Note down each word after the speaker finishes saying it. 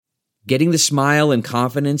Getting the smile and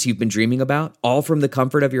confidence you've been dreaming about, all from the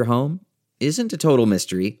comfort of your home, isn't a total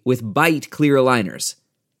mystery with Byte clear aligners.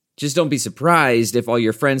 Just don't be surprised if all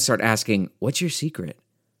your friends start asking, "What's your secret?"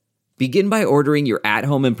 Begin by ordering your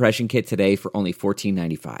at-home impression kit today for only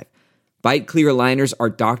 $14.95. Byte clear aligners are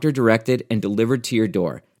doctor-directed and delivered to your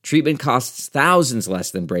door. Treatment costs thousands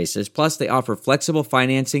less than braces, plus they offer flexible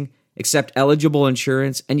financing, accept eligible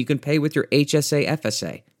insurance, and you can pay with your HSA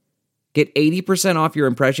FSA. Get 80% off your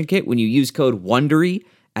impression kit when you use code WONDERY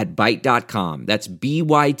at Byte.com. That's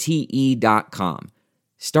BYTE.com.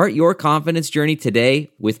 Start your confidence journey today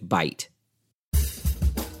with Byte.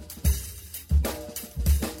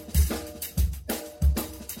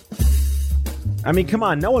 I mean, come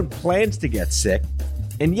on, no one plans to get sick.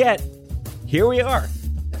 And yet, here we are.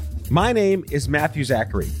 My name is Matthew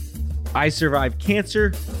Zachary. I survived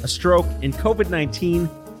cancer, a stroke, and COVID-19,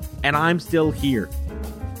 and I'm still here.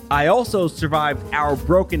 I also survived our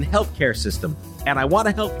broken healthcare system, and I want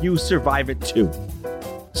to help you survive it too.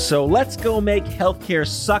 So let's go make healthcare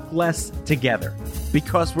suck less together,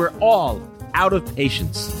 because we're all out of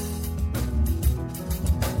patience.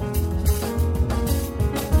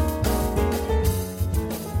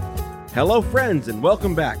 Hello, friends, and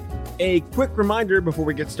welcome back. A quick reminder before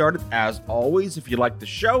we get started, as always, if you like the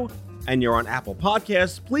show and you're on Apple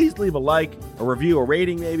Podcasts, please leave a like, a review, a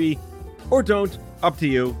rating maybe, or don't. Up to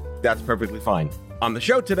you. That's perfectly fine. On the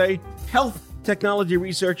show today, health technology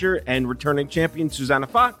researcher and returning champion Susanna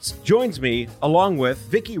Fox joins me, along with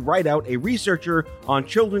Vicky Rideout, a researcher on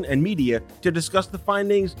children and media, to discuss the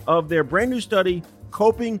findings of their brand new study,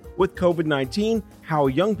 Coping with COVID-19, How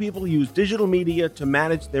Young People Use Digital Media to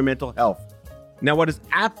Manage Their Mental Health. Now, what is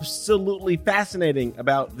absolutely fascinating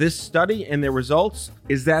about this study and their results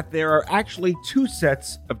is that there are actually two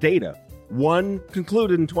sets of data. One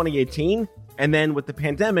concluded in 2018, and then with the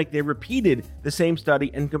pandemic, they repeated the same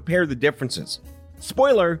study and compared the differences.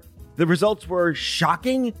 Spoiler, the results were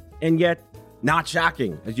shocking and yet not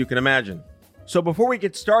shocking, as you can imagine. So before we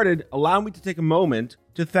get started, allow me to take a moment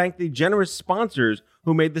to thank the generous sponsors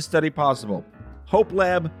who made this study possible: Hope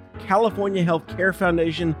Lab, California Health Care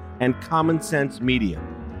Foundation, and Common Sense Media.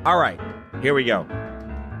 All right, here we go.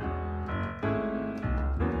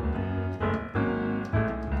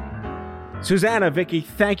 Susanna, Vicky,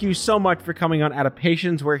 thank you so much for coming on Out of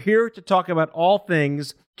Patience. We're here to talk about all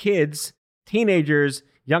things kids, teenagers,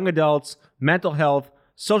 young adults, mental health,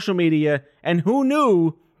 social media, and who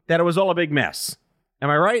knew that it was all a big mess. Am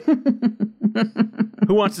I right?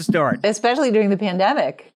 Who wants to start? Especially during the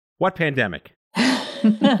pandemic. What pandemic?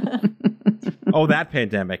 Oh, that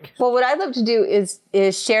pandemic. Well, what I'd love to do is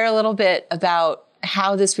share a little bit about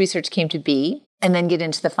how this research came to be and then get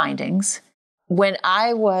into the findings. When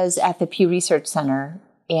I was at the Pew Research Center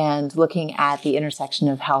and looking at the intersection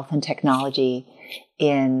of health and technology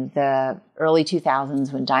in the early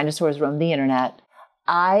 2000s when dinosaurs roamed the internet,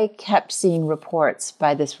 I kept seeing reports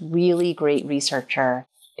by this really great researcher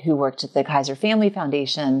who worked at the Kaiser Family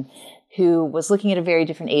Foundation, who was looking at a very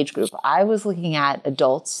different age group. I was looking at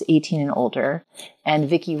adults 18 and older, and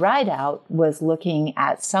Vicky Rideout was looking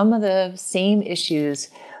at some of the same issues,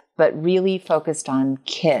 but really focused on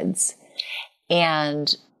kids.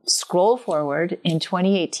 And scroll forward, in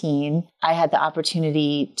 2018, I had the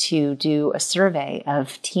opportunity to do a survey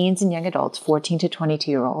of teens and young adults, 14 to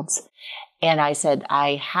 22-year-olds. And I said,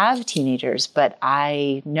 I have teenagers, but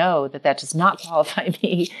I know that does not qualify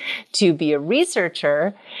me to be a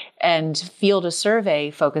researcher and field a survey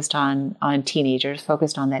focused on teenagers,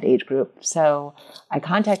 focused on that age group. So I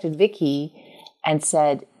contacted Vicky and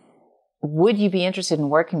said, would you be interested in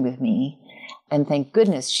working with me? And thank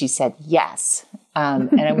goodness she said yes.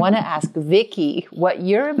 And I want to ask Vicky what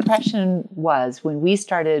your impression was when we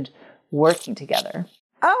started working together.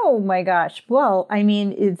 Oh my gosh. Well, I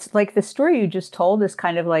mean, it's like the story you just told is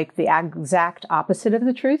kind of like the exact opposite of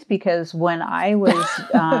the truth, because when I was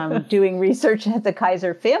doing research at the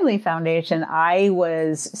Kaiser Family Foundation, I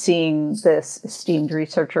was seeing this esteemed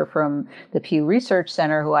researcher from the Pew Research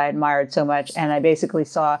Center who I admired so much. And I basically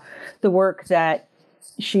saw the work that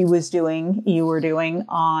she was doing, you were doing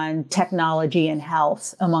on technology and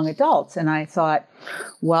health among adults. And I thought,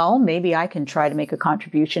 well, maybe I can try to make a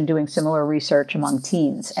contribution doing similar research among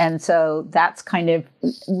teens. And so that's kind of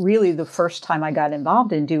really the first time I got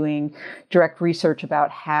involved in doing direct research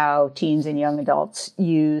about how teens and young adults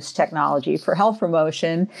use technology for health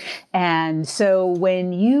promotion. And so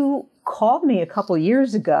when you called me a couple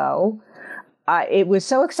years ago, it was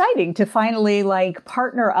so exciting to finally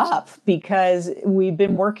partner up, because we've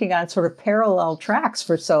been working on sort of parallel tracks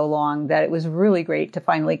for so long that it was really great to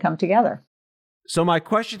finally come together. So my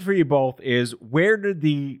question for you both is, where did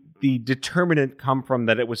the the determinant come from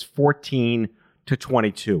that it was 14 to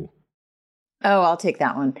 22? Oh, I'll take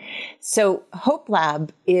that one. So Hope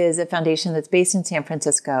Lab is a foundation that's based in San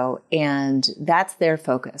Francisco, and that's their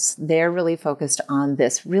focus. They're really focused on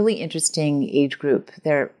this really interesting age group.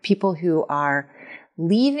 They're people who are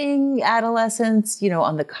leaving adolescence,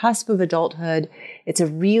 on the cusp of adulthood. It's a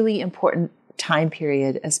really important time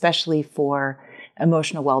period, especially for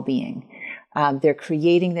emotional well-being. They're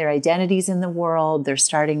creating their identities in the world. They're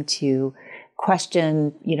starting to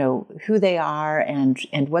question, who they are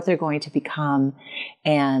and what they're going to become.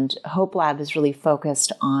 And Hope Lab is really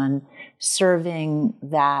focused on serving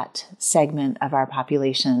that segment of our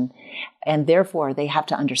population. And therefore, they have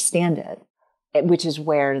to understand it, which is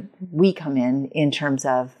where we come in terms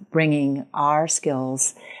of bringing our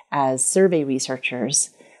skills as survey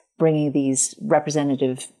researchers, bringing these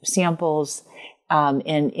representative samples,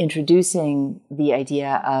 and introducing the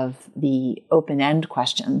idea of the open-end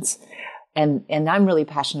questions. And I'm really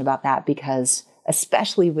passionate about that because,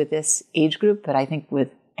 especially with this age group, but I think with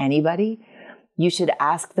anybody, you should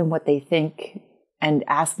ask them what they think and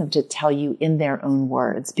ask them to tell you in their own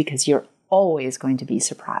words, because you're always going to be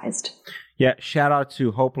surprised. Yeah, shout out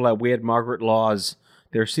to Hope Lab. We had Margaret Laws,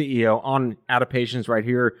 their CEO, on Out of Patience right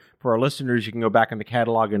here. For our listeners, you can go back in the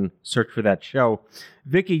catalog and search for that show.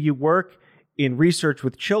 Vicki, you work in research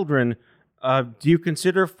with children. Do you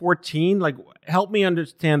consider 14? Help me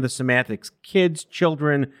understand the semantics. Kids,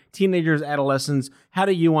 children, teenagers, adolescents. How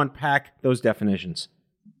do you unpack those definitions?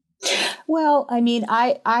 Well,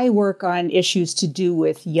 I work on issues to do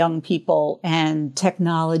with young people and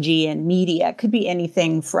technology and media. It could be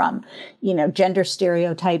anything from, gender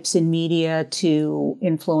stereotypes in media to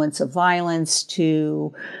influence of violence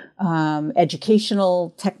to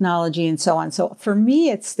educational technology and so on. So for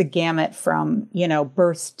me, it's the gamut from,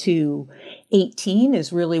 birth to 18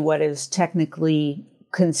 is really what is technically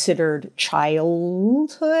considered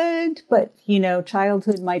childhood, but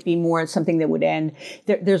childhood might be more something that would end.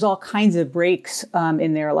 There's all kinds of breaks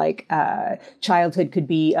in there, like childhood could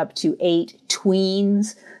be up to 8,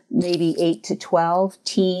 tweens, maybe 8 to 12,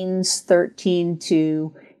 teens, 13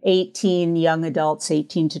 to 18, young adults,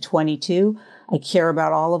 18 to 22. I care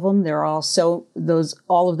about all of them. They're all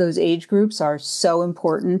all of those age groups are so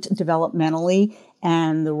important developmentally.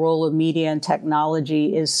 And the role of media and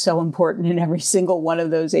technology is so important in every single one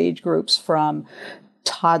of those age groups, from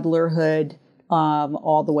toddlerhood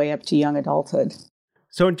all the way up to young adulthood.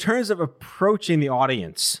 So in terms of approaching the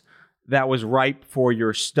audience that was ripe for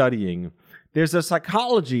your studying, there's a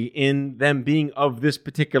psychology in them being of this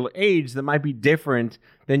particular age that might be different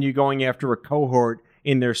than you going after a cohort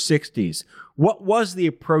in their 60s. What was the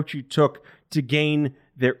approach you took to gain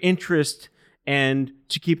their interest and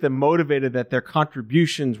to keep them motivated that their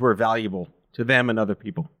contributions were valuable to them and other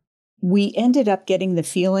people? We ended up getting the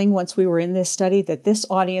feeling once we were in this study that this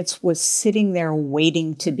audience was sitting there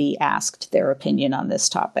waiting to be asked their opinion on this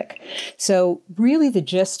topic. So really the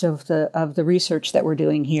gist of the research that we're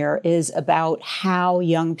doing here is about how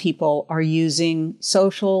young people are using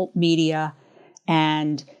social media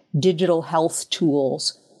and digital health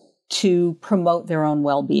tools to promote their own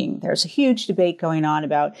well-being. There's a huge debate going on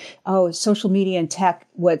about, social media and tech,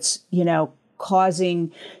 what's,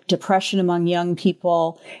 causing depression among young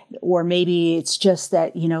people, or maybe it's just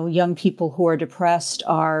that, young people who are depressed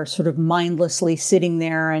are sort of mindlessly sitting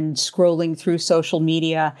there and scrolling through social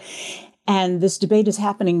media. And this debate is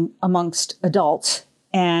happening amongst adults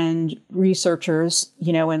and researchers,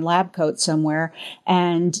 in lab coats somewhere,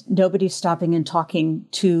 and nobody's stopping and talking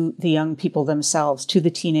to the young people themselves, to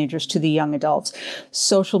the teenagers, to the young adults.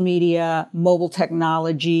 Social media, mobile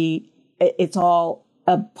technology, it's all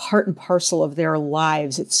a part and parcel of their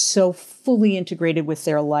lives. It's so fully integrated with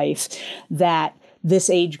their life that this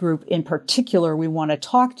age group in particular we want to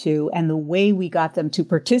talk to, and the way we got them to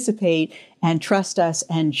participate and trust us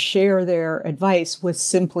and share their advice was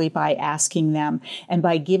simply by asking them and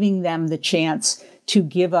by giving them the chance to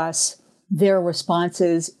give us their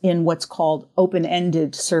responses in what's called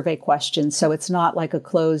open-ended survey questions. So it's not like a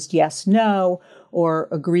closed yes, no, or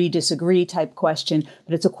agree, disagree type question,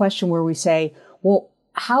 but it's a question where we say, well,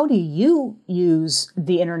 how do you use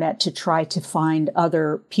the internet to try to find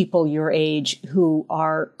other people your age who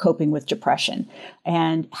are coping with depression?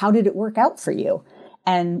 And how did it work out for you?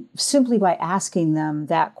 And simply by asking them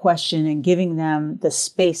that question and giving them the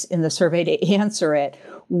space in the survey to answer it,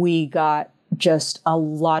 we got just a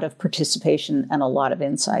lot of participation and a lot of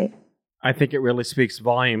insight. I think it really speaks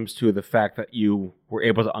volumes to the fact that you were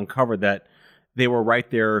able to uncover that they were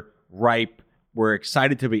right there, ripe, were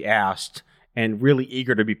excited to be asked, and really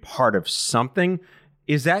eager to be part of something.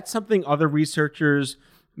 Is that something other researchers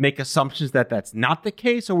make assumptions that that's not the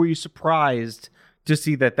case, or were you surprised to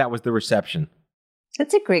see that that was the reception?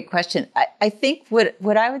 That's a great question. I think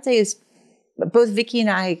what I would say is both Vicki and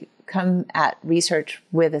I come at research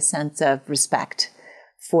with a sense of respect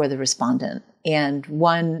for the respondent. And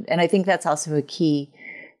I think that's also a key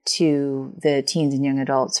to the teens and young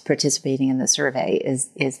adults participating in the survey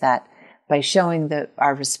is that by showing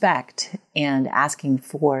our respect and asking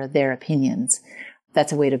for their opinions,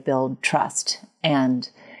 that's a way to build trust. And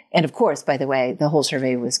of course, by the way, the whole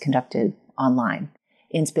survey was conducted online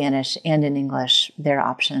in Spanish and in English, their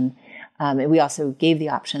option. And we also gave the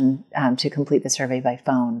option to complete the survey by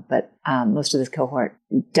phone, but most of this cohort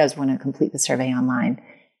does want to complete the survey online.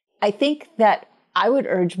 I think that I would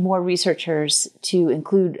urge more researchers to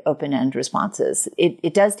include open-end responses.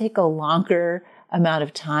 It does take a longer amount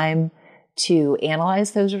of time to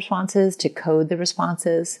analyze those responses, to code the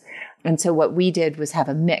responses. And so what we did was have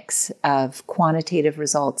a mix of quantitative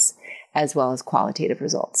results as well as qualitative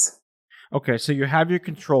results. Okay, so you have your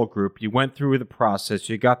control group. You went through the process.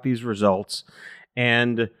 You got these results.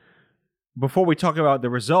 And before we talk about the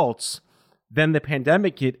results, then the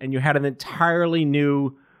pandemic hit and you had an entirely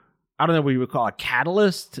new, I don't know what you would call a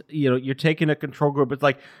catalyst. You're taking a control group.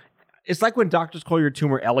 It's like when doctors call your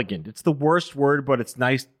tumor elegant. It's the worst word, but it's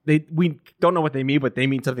nice. We don't know what they mean, but they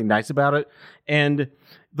mean something nice about it. And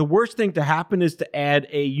the worst thing to happen is to add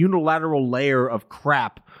a unilateral layer of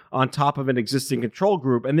crap on top of an existing control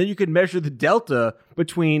group. And then you can measure the delta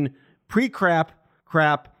between pre-crap,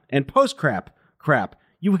 crap, and post-crap, crap.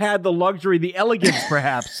 You had the luxury, the elegance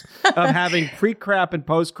perhaps, of having pre-crap and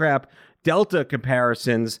post-crap delta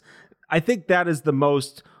comparisons. I think that is the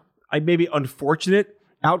most maybe unfortunate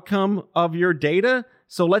outcome of your data.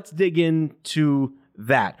 So let's dig into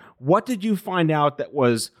that. What did you find out that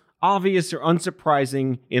was obvious or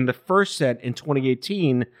unsurprising in the first set in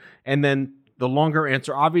 2018? And then the longer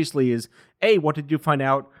answer obviously is, A, what did you find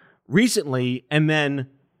out recently? And then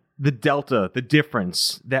the delta, the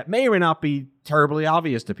difference that may or may not be terribly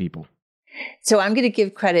obvious to people. So I'm going to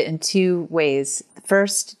give credit in two ways.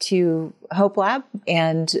 First, to Hope Lab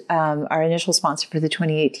and our initial sponsor for the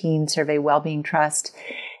 2018 survey, Wellbeing Trust.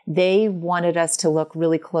 They wanted us to look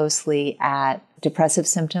really closely at depressive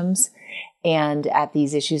symptoms and at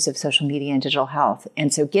these issues of social media and digital health.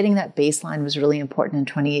 And so getting that baseline was really important in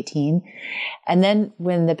 2018. And then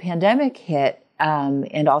when the pandemic hit,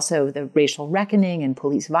 and also the racial reckoning and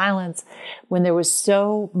police violence, when there was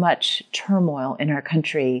so much turmoil in our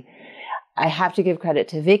country, I have to give credit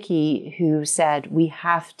to Vicki, who said, we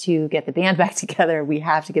have to get the band back together. We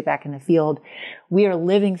have to get back in the field. We are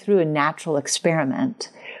living through a natural experiment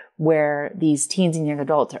where these teens and young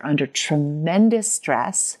adults are under tremendous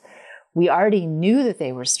stress. We already knew that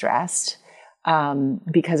they were stressed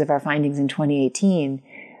because of our findings in 2018.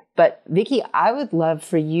 But Vicki, I would love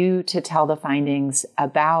for you to tell the findings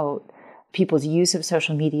about people's use of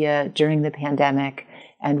social media during the pandemic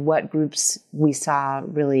and what groups we saw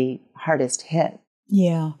really hardest hit.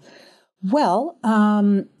 Yeah. Well,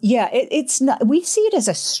 it's not, we see it as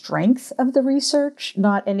a strength of the research,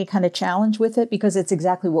 not any kind of challenge with it, because it's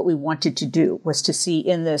exactly what we wanted to do, was to see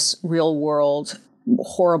in this real world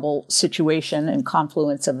horrible situation and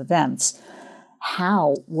confluence of events,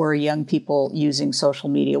 how were young people using social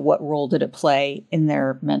media? What role did it play in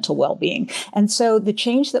their mental well-being? And so the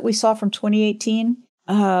change that we saw from 2018,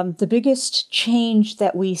 the biggest change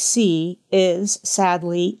that we see is,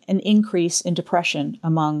 sadly, an increase in depression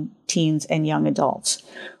among teens and young adults.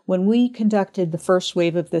 When we conducted the first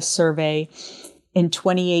wave of this survey in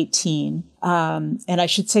 2018, and I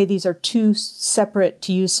should say these are two separate,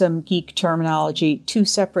 to use some geek terminology, two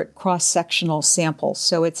separate cross-sectional samples.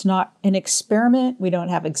 So it's not an experiment. We don't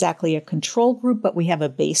have exactly a control group, but we have a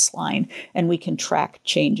baseline, and we can track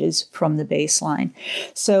changes from the baseline.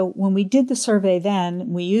 So when we did the survey then,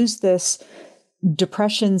 we used this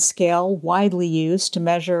depression scale, widely used to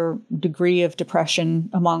measure degree of depression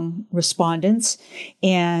among respondents,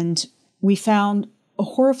 and we found a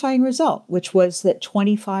horrifying result, which was that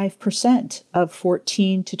 25% of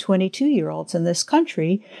 14 to 22-year-olds in this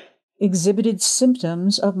country exhibited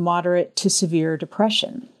symptoms of moderate to severe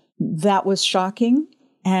depression. That was shocking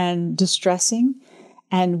and distressing.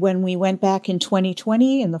 And when we went back in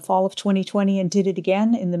 2020, in the fall of 2020, and did it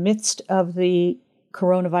again in the midst of the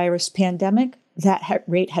coronavirus pandemic, that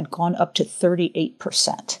rate had gone up to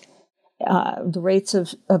 38%. The rates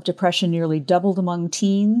of depression nearly doubled among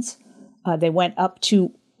teens. They went up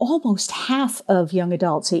to almost half of young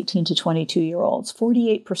adults, 18 to 22-year-olds.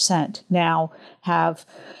 48% now have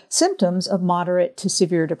symptoms of moderate to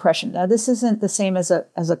severe depression. Now, this isn't the same as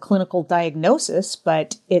a clinical diagnosis,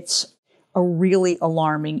 but it's a really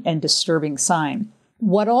alarming and disturbing sign.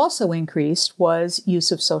 What also increased was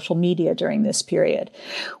use of social media during this period,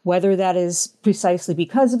 whether that is precisely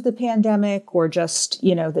because of the pandemic or just,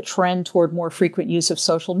 the trend toward more frequent use of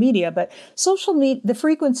social media. But the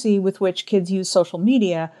frequency with which kids use social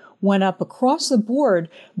media went up across the board,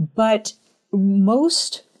 but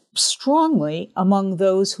most strongly among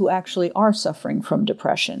those who actually are suffering from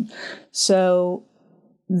depression. So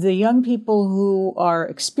the young people who are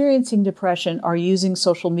experiencing depression are using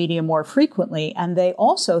social media more frequently, and they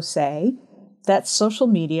also say that social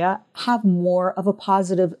media have more of a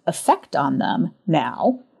positive effect on them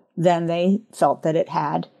now than they felt that it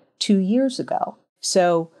had 2 years ago.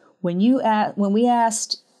 So when we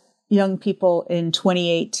asked young people in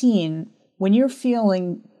 2018, when you're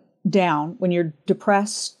feeling down, when you're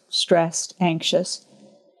depressed, stressed, anxious,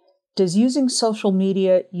 does using social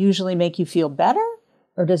media usually make you feel better?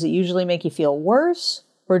 Or does it usually make you feel worse?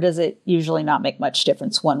 Or does it usually not make much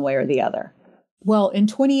difference one way or the other? Well, in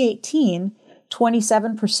 2018,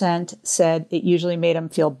 27% said it usually made them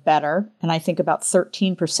feel better. And I think about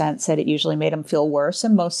 13% said it usually made them feel worse.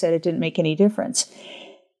 And most said it didn't make any difference.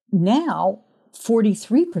 Now,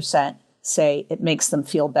 43% say it makes them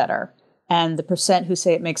feel better. And the percent who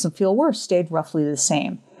say it makes them feel worse stayed roughly the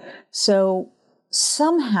same. So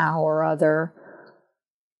somehow or other,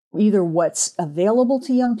 either what's available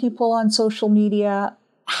to young people on social media,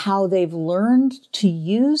 how they've learned to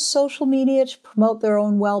use social media to promote their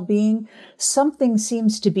own well-being, something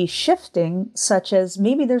seems to be shifting, such as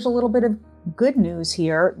maybe there's a little bit of good news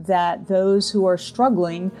here that those who are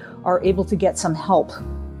struggling are able to get some help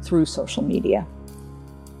through social media.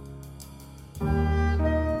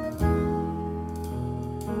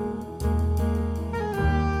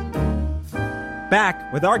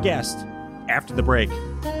 Back with our guest after the break.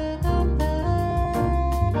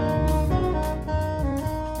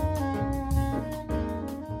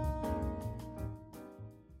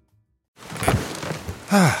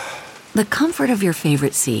 The comfort of your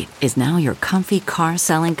favorite seat is now your comfy car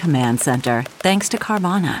selling command center, thanks to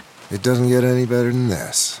Carvana. It doesn't get any better than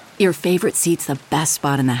this. Your favorite seat's the best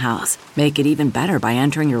spot in the house. Make it even better by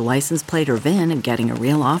entering your license plate or VIN and getting a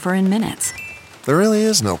real offer in minutes. There really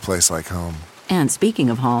is no place like home. And speaking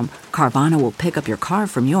of home, Carvana will pick up your car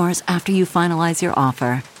from yours after you finalize your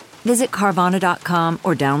offer. Visit Carvana.com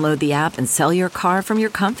or download the app and sell your car from your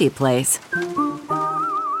comfy place.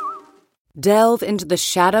 Delve into the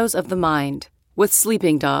shadows of the mind with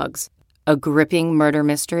Sleeping Dogs, a gripping murder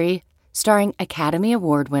mystery starring Academy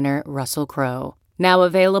Award winner Russell Crowe. Now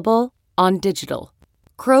available on digital.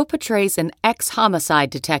 Crowe portrays an ex-homicide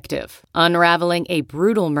detective unraveling a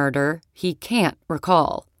brutal murder he can't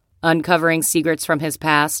recall. Uncovering secrets from his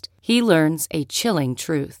past, he learns a chilling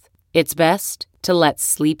truth. It's best to let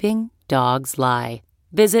sleeping dogs lie.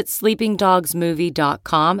 Visit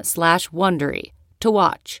sleepingdogsmovie.com/Wondery to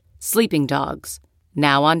watch Sleeping Dogs,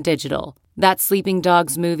 now on digital. That's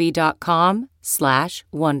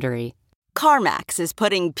sleepingdogsmovie.com/Wondery. CarMax is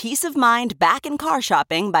putting peace of mind back in car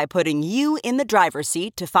shopping by putting you in the driver's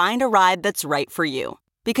seat to find a ride that's right for you.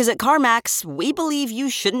 Because at CarMax, we believe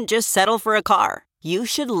you shouldn't just settle for a car. You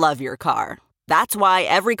should love your car. That's why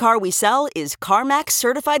every car we sell is CarMax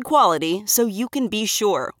certified quality, so you can be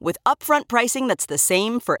sure with upfront pricing that's the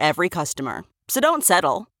same for every customer. So don't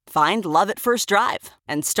settle. Find love at first drive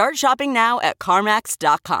and start shopping now at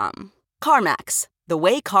CarMax.com. CarMax, the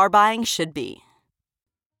way car buying should be.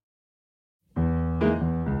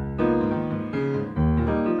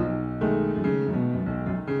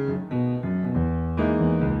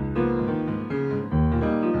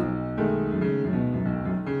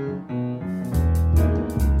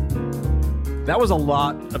 That was a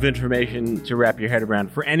lot of information to wrap your head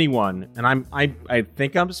around for anyone. And I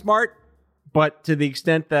think I'm smart, but to the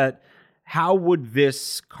extent that how would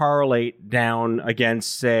this correlate down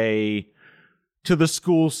against, say, to the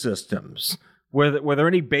school systems? Were there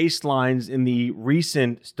any baselines in the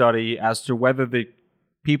recent study as to whether the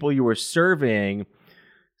people you were surveying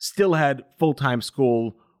still had full-time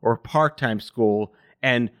school or part-time school?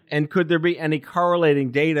 And could there be any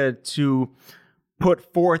correlating data to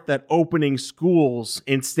put forth that opening schools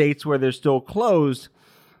in states where they're still closed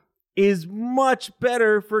is much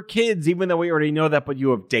better for kids, even though we already know that, but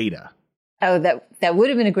you have data? Oh, that would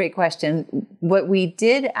have been a great question. What we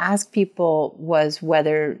did ask people was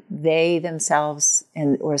whether they themselves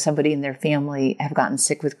or somebody in their family have gotten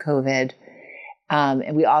sick with COVID.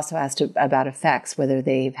 And we also asked about effects, whether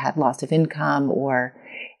they've had loss of income or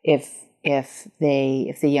if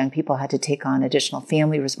the young people had to take on additional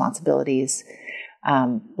family responsibilities,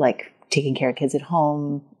 like taking care of kids at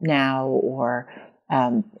home now or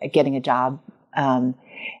getting a job.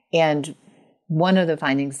 And one of the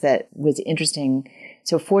findings that was interesting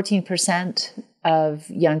So 14% of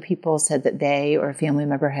young people said that they or a family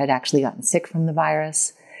member had actually gotten sick from the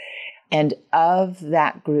virus. And of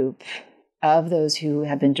that group, of those who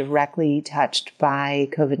have been directly touched by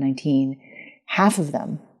COVID-19, half of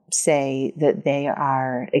them say that they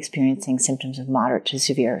are experiencing symptoms of moderate to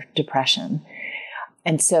severe depression.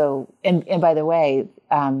 And so, and by the way,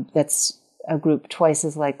 that's a group twice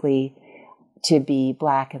as likely to be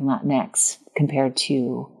Black and Latinx compared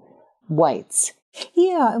to whites.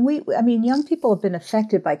 Yeah, and young people have been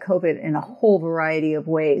affected by COVID in a whole variety of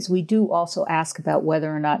ways. We do also ask about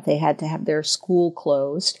whether or not they had to have their school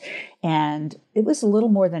closed, and it was a little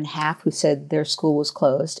more than half who said their school was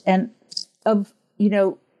closed. And of,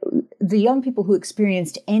 the young people who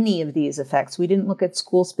experienced any of these effects, we didn't look at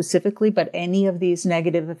school specifically, but any of these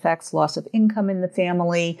negative effects, loss of income in the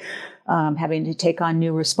family, having to take on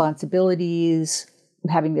new responsibilities,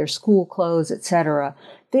 having their school closed, etc.,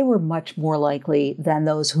 they were much more likely than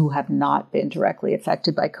those who have not been directly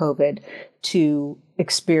affected by COVID to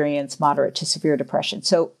experience moderate to severe depression.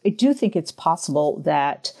 So I do think it's possible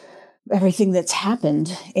that everything that's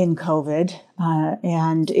happened in COVID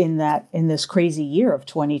and in this crazy year of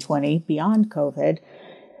 2020 beyond COVID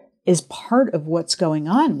is part of what's going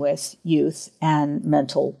on with youth and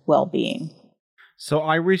mental well-being. So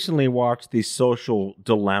I recently watched the Social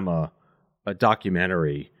Dilemma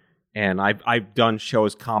documentary, and I've done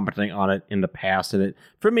shows commenting on it in the past, and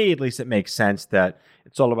for me at least, it makes sense that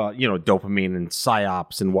it's all about dopamine and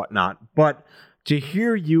psyops and whatnot. But to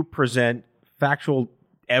hear you present factual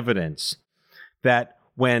evidence that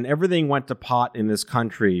when everything went to pot in this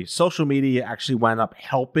country, social media actually wound up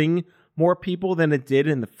helping more people than it did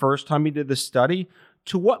in the first time you did the study,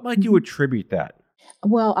 to what might you attribute that?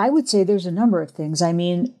 Well, I would say there's a number of things.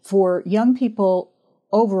 For young people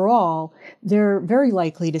overall, they're very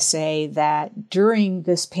likely to say that during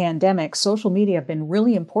this pandemic, social media have been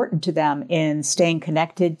really important to them in staying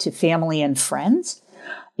connected to family and friends,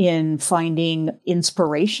 in finding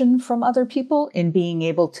inspiration from other people, in being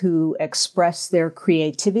able to express their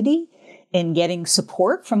creativity, in getting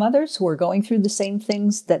support from others who are going through the same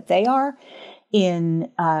things that they are, in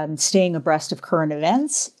staying abreast of current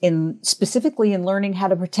events, specifically in learning how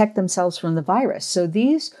to protect themselves from the virus. So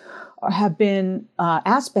these have been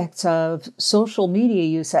aspects of social media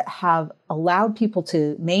use that have allowed people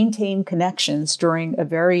to maintain connections during a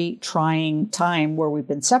very trying time where we've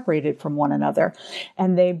been separated from one another.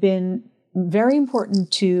 And they've been very important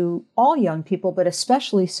to all young people, but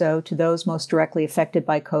especially so to those most directly affected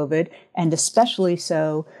by COVID, and especially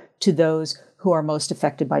so to those who are most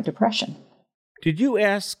affected by depression. Did you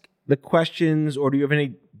ask the questions, or do you have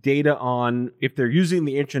any data on if they're using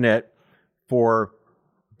the internet for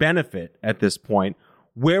benefit at this point?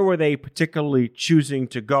 Where were they particularly choosing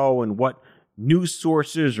to go, and what news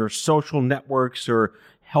sources or social networks or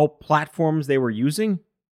help platforms they were using?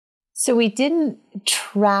 So we didn't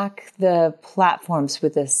track the platforms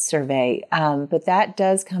with this survey, but that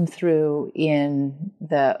does come through in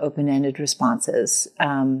the open-ended responses.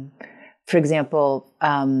 For example,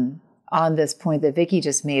 on this point that Vicki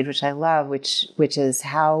just made, which I love, which is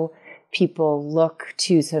how people look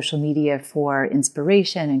to social media for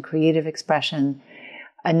inspiration and creative expression.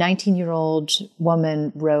 A 19-year-old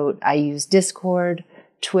woman wrote, "I use Discord,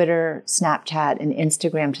 Twitter, Snapchat, and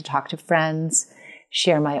Instagram to talk to friends,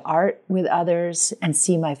 share my art with others, and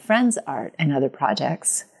see my friends' art and other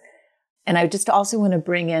projects." And I just also want to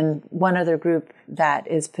bring in one other group that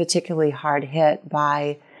is particularly hard hit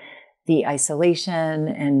by the isolation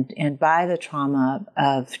and by the trauma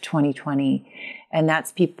of 2020. And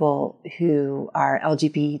that's people who are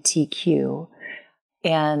LGBTQ.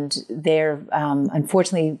 And they're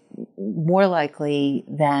unfortunately more likely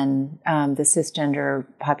than the cisgender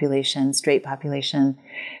population, straight population,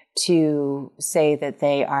 to say that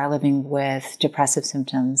they are living with depressive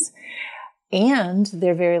symptoms. And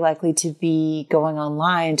they're very likely to be going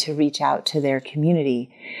online to reach out to their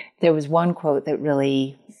community. There was one quote that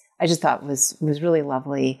I just thought was really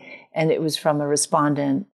lovely. And it was from a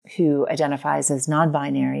respondent who identifies as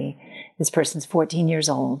non-binary. This person's 14 years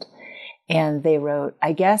old. And they wrote,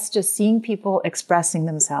 "I guess just seeing people expressing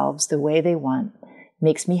themselves the way they want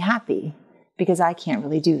makes me happy, because I can't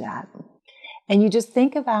really do that." And you just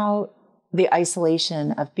think about the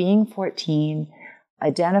isolation of being 14,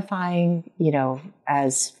 identifying,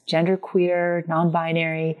 as genderqueer,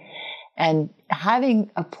 non-binary, and having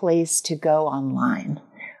a place to go online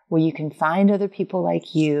where you can find other people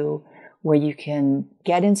like you, where you can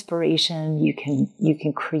get inspiration, you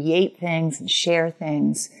can create things and share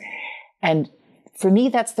things. And for me,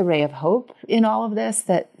 that's the ray of hope in all of this,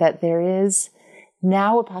 that there is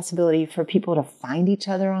now a possibility for people to find each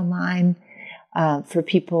other online, for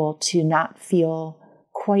people to not feel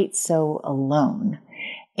quite so alone.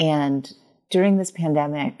 And during this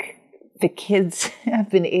pandemic, the kids have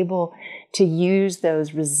been able to use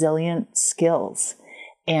those resilient skills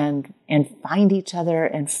and find each other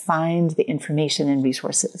and find the information and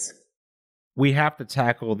resources. We have to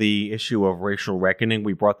tackle the issue of racial reckoning.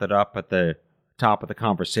 We brought that up at the top of the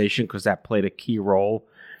conversation because that played a key role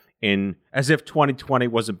in, as if 2020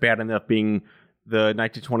 wasn't bad enough being the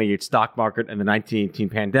 1928 stock market and the 1918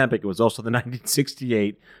 pandemic. It was also the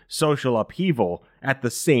 1968 social upheaval at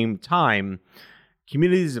the same time.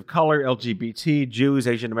 Communities of color, LGBT, Jews,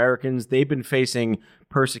 Asian Americans, they've been facing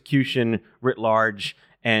persecution writ large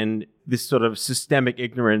and this sort of systemic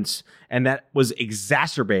ignorance. And that was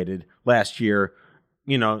exacerbated last year,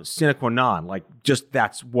 sine qua non, like just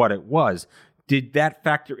that's what it was. Did that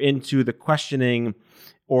factor into the questioning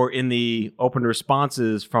or in the open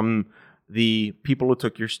responses from the people who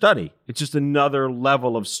took your study? It's just another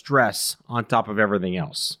level of stress on top of everything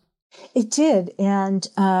else. It did. And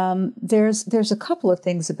there's a couple of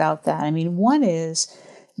things about that. I mean, one is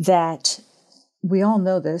that we all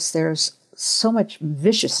know this. There's so much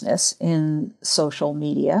viciousness in social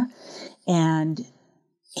media and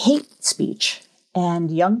hate speech. And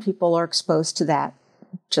young people are exposed to that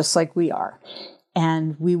just like we are.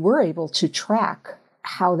 And we were able to track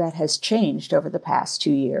how that has changed over the past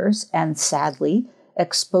 2 years. And sadly,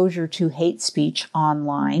 exposure to hate speech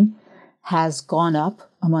online has gone up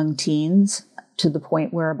among teens to the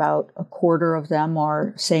point where about a quarter of them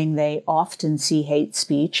are saying they often see hate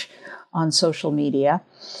speech on social media.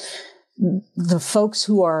 The folks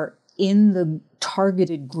who are in the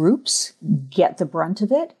targeted groups get the brunt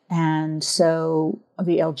of it. And so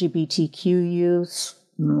the LGBTQ youth,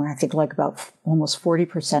 I think like about almost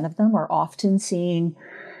 40% of them are often seeing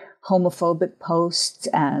homophobic posts,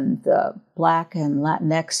 and the Black and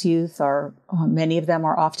Latinx youth are, many of them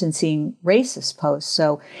are often seeing racist posts.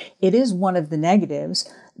 So it is one of the negatives.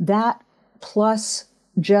 That plus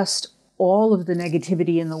just all of the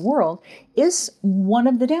negativity in the world is one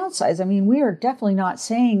of the downsides. I mean, we are definitely not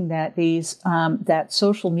saying that that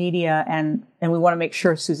social media and we want to make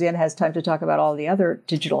sure Suzanne has time to talk about all the other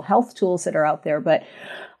digital health tools that are out there, but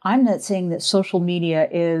I'm not saying that social media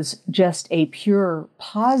is just a pure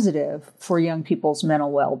positive for young people's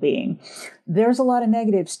mental well-being. There's a lot of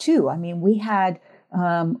negatives too. I mean, we had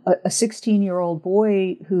a 16-year-old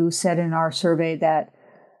boy who said in our survey that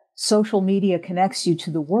social media connects you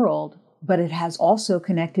to the world, but it has also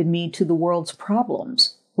connected me to the world's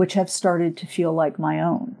problems, which have started to feel like my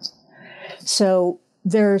own. So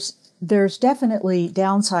there's definitely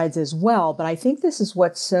downsides as well, but I think this is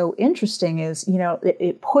what's so interesting is,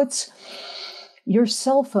 it puts, your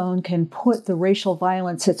cell phone can put the racial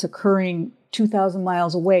violence that's occurring 2,000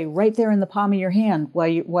 miles away right there in the palm of your hand while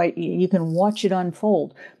you can watch it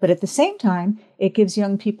unfold. But at the same time, it gives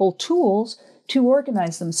young people tools to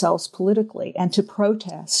organize themselves politically and to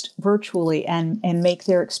protest virtually and make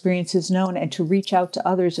their experiences known and to reach out to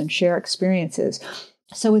others and share experiences.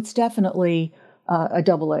 So it's definitely a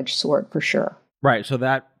double-edged sword for sure. Right. So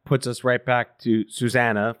that puts us right back to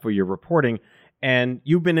Susanna for your reporting. And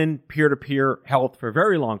you've been in peer-to-peer health for a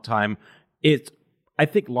very long time. It's, I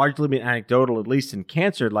think, largely been anecdotal, at least in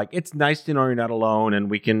cancer. Like, it's nice to know you're not alone and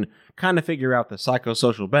we can kind of figure out the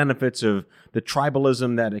psychosocial benefits of the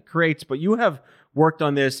tribalism that it creates. But you have worked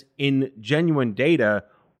on this in genuine data.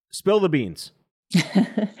 Spill the beans.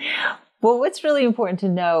 Well, what's really important to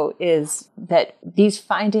know is that these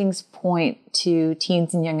findings point to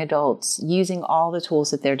teens and young adults using all the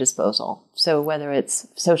tools at their disposal. So whether it's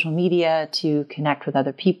social media to connect with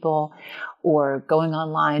other people or going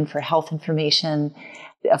online for health information.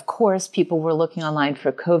 Of course, people were looking online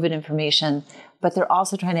for COVID information, but they're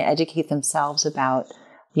also trying to educate themselves about,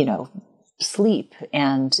 sleep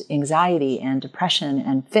and anxiety and depression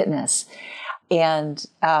and fitness. And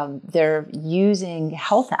they're using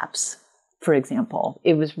health apps. For example,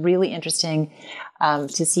 it was really interesting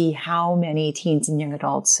to see how many teens and young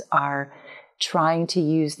adults are trying to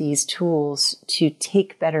use these tools to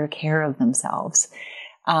take better care of themselves.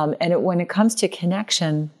 When it comes to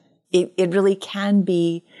connection, it really can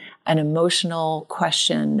be an emotional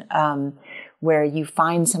question where you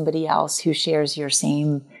find somebody else who shares your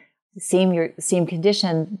same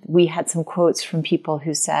condition. We had some quotes from people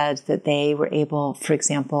who said that they were able, for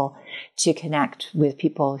example, to connect with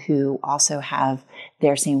people who also have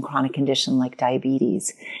their same chronic condition like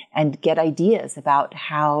diabetes and get ideas about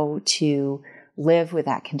how to live with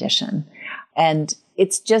that condition. And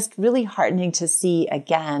it's just really heartening to see,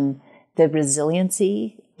 again, the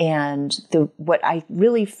resiliency and what I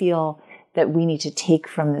really feel that we need to take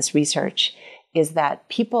from this research is that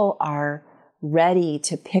people are ready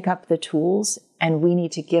to pick up the tools, and we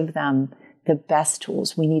need to give them the best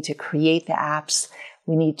tools. We need to create the apps.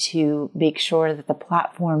 We need to make sure that the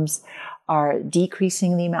platforms are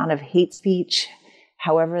decreasing the amount of hate speech,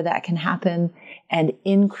 however that can happen, and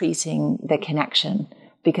increasing the connection,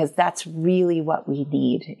 because that's really what we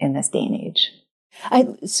need in this day and age.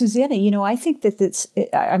 Susanna, I think that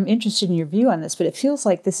I'm interested in your view on this, but it feels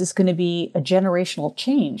like this is going to be a generational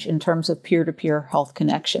change in terms of peer-to-peer health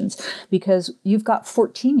connections, because you've got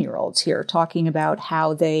 14-year-olds here talking about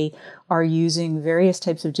how they are using various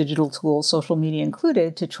types of digital tools, social media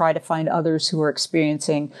included, to try to find others who are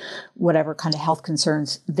experiencing whatever kind of health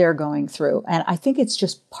concerns they're going through. And I think it's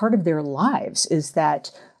just part of their lives is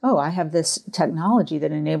that, oh, I have this technology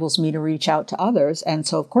that enables me to reach out to others. And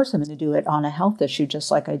so, of course, I'm going to do it on a health issue,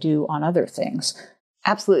 just like I do on other things.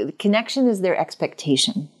 Absolutely. Connection is their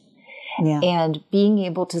expectation. Yeah. And being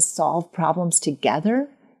able to solve problems together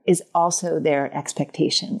is also their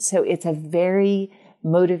expectation. So it's a very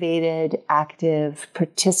motivated, active,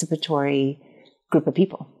 participatory group of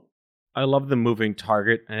people. I love the moving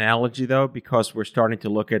target analogy, though, because we're starting to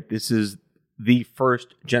look at this is the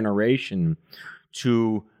first generation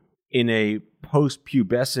to, in a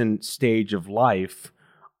post-pubescent stage of life,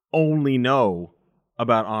 only know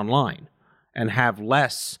about online and have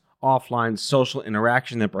less offline social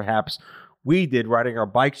interaction than perhaps we did, riding our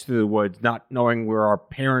bikes through the woods, not knowing where our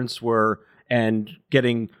parents were, and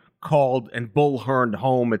getting called and bull-horned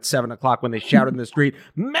home at 7 o'clock when they shouted in the street,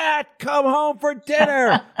 "Matt, come home for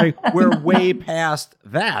dinner!" We're way past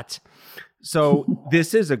that. So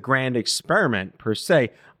this is a grand experiment, per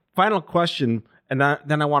se. Final question, and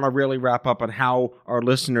then I want to really wrap up on how our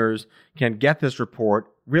listeners can get this report,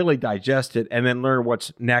 really digest it, and then learn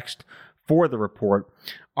what's next for the report.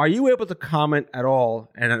 Are you able to comment at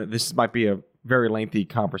all, and this might be a very lengthy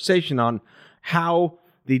conversation, on how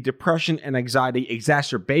the depression and anxiety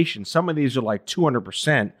exacerbation, some of these are like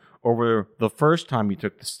 200% over the first time you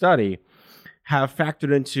took the study, have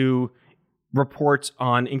factored into reports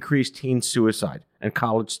on increased teen suicide and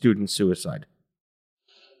college student suicide?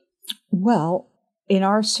 Well, in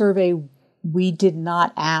our survey, we did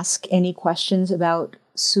not ask any questions about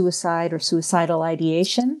suicide or suicidal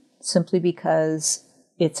ideation, simply because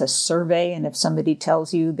it's a survey, and if somebody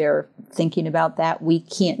tells you they're thinking about that, we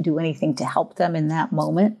can't do anything to help them in that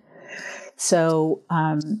moment. So,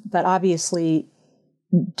 but obviously,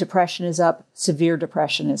 depression is up, severe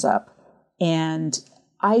depression is up. And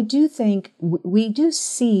I do think we do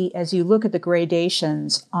see, as you look at the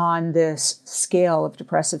gradations on this scale of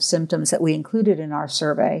depressive symptoms that we included in our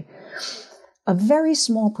survey, a very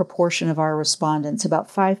small proportion of our respondents, about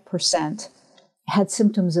 5%, had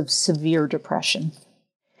symptoms of severe depression.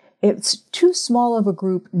 It's too small of a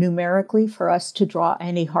group numerically for us to draw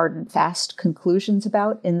any hard and fast conclusions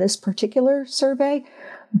about in this particular survey,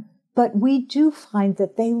 but we do find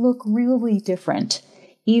that they look really different,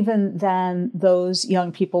 even than those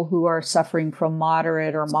young people who are suffering from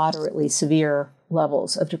moderate or moderately severe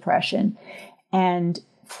levels of depression. And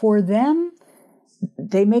for them,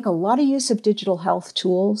 they make a lot of use of digital health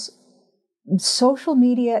tools. Social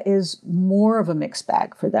media is more of a mixed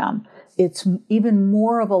bag for them. It's even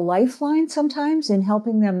more of a lifeline sometimes in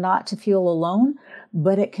helping them not to feel alone,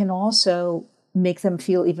 but it can also make them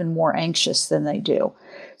feel even more anxious than they do.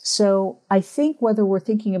 So I think whether we're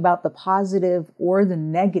thinking about the positive or the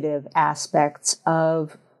negative aspects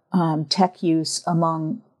of tech use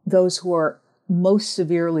among those who are most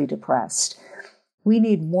severely depressed, we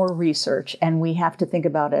need more research, and we have to think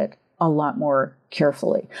about it a lot more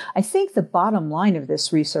carefully. I think the bottom line of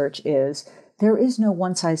this research is there is no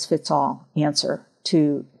one-size-fits-all answer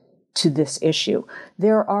to this issue.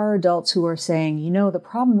 There are adults who are saying, the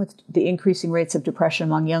problem with the increasing rates of depression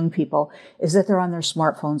among young people is that they're on their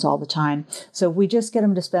smartphones all the time. So if we just get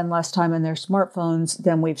them to spend less time on their smartphones,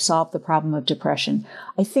 then we've solved the problem of depression.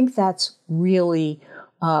 I think that's really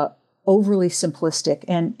overly simplistic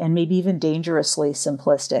and maybe even dangerously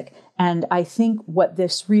simplistic. And I think what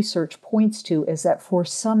this research points to is that for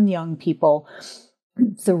some young people,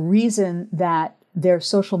 the reason that their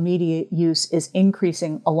social media use is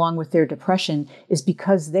increasing along with their depression is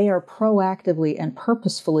because they are proactively and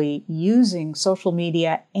purposefully using social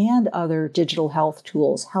media and other digital health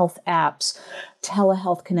tools, health apps,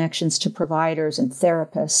 telehealth connections to providers and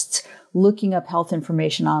therapists, looking up health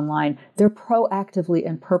information online. They're proactively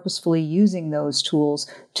and purposefully using those tools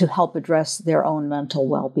to help address their own mental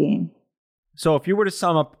well-being. So if you were to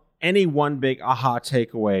sum up any one big aha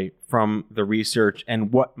takeaway from the research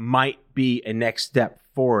and what might be a next step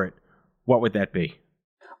for it, what would that be?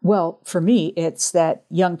 Well, for me, it's that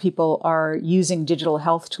young people are using digital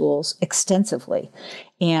health tools extensively,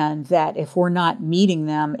 and that if we're not meeting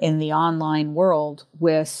them in the online world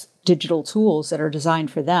with digital tools that are designed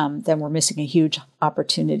for them, then we're missing a huge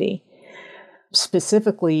opportunity.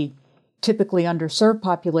 Specifically, typically underserved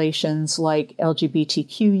populations like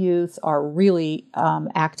LGBTQ youth are really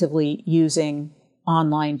actively using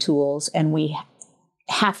online tools, and we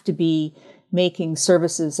have to be making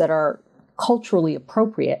services that are culturally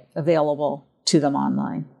appropriate available to them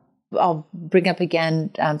online. I'll bring up again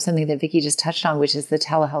something that Vicki just touched on, which is the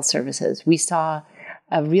telehealth services. We saw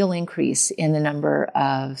a real increase in the number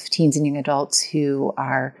of teens and young adults who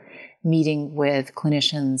are meeting with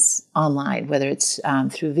clinicians online, whether it's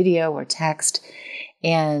through video or text.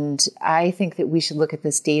 And I think that we should look at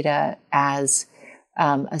this data as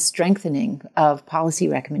a strengthening of policy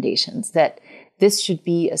recommendations, that this should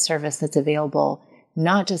be a service that's available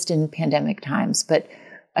not just in pandemic times, but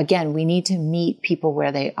again, we need to meet people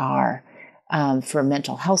where they are for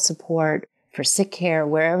mental health support, for sick care,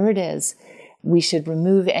 wherever it is. We should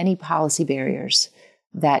remove any policy barriers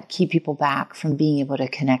that keep people back from being able to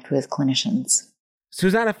connect with clinicians.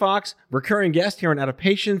 Susanna Fox, recurring guest here on Out of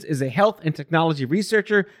Patients, is a health and technology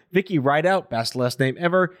researcher. Vicki Rideout, best last name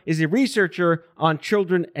ever, is a researcher on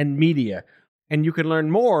children and media. And you can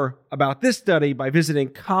learn more about this study by visiting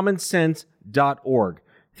commonsense.org.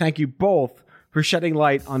 Thank you both for shedding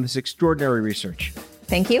light on this extraordinary research.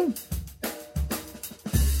 Thank you.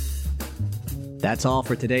 That's all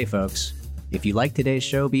for today, folks. If you like today's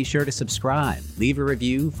show, be sure to subscribe, leave a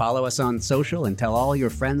review, follow us on social, and tell all your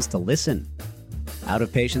friends to listen. Out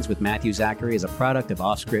of Patients with Matthew Zachary is a product of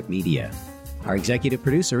Offscript Media. Our executive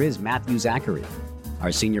producer is Matthew Zachary.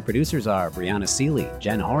 Our senior producers are Brianna Seeley,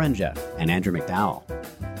 Jen Oranger, and Andrew McDowell.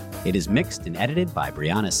 It is mixed and edited by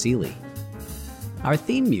Brianna Seeley. Our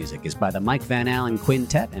theme music is by the Mike Van Allen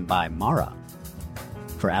Quintet and by Mara.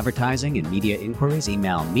 For advertising and media inquiries,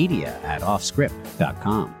 email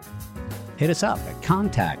media@offscript.com. Hit us up at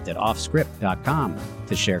contact@offscript.com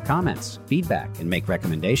to share comments, feedback, and make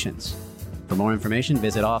recommendations. For more information,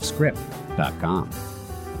 visit offscript.com.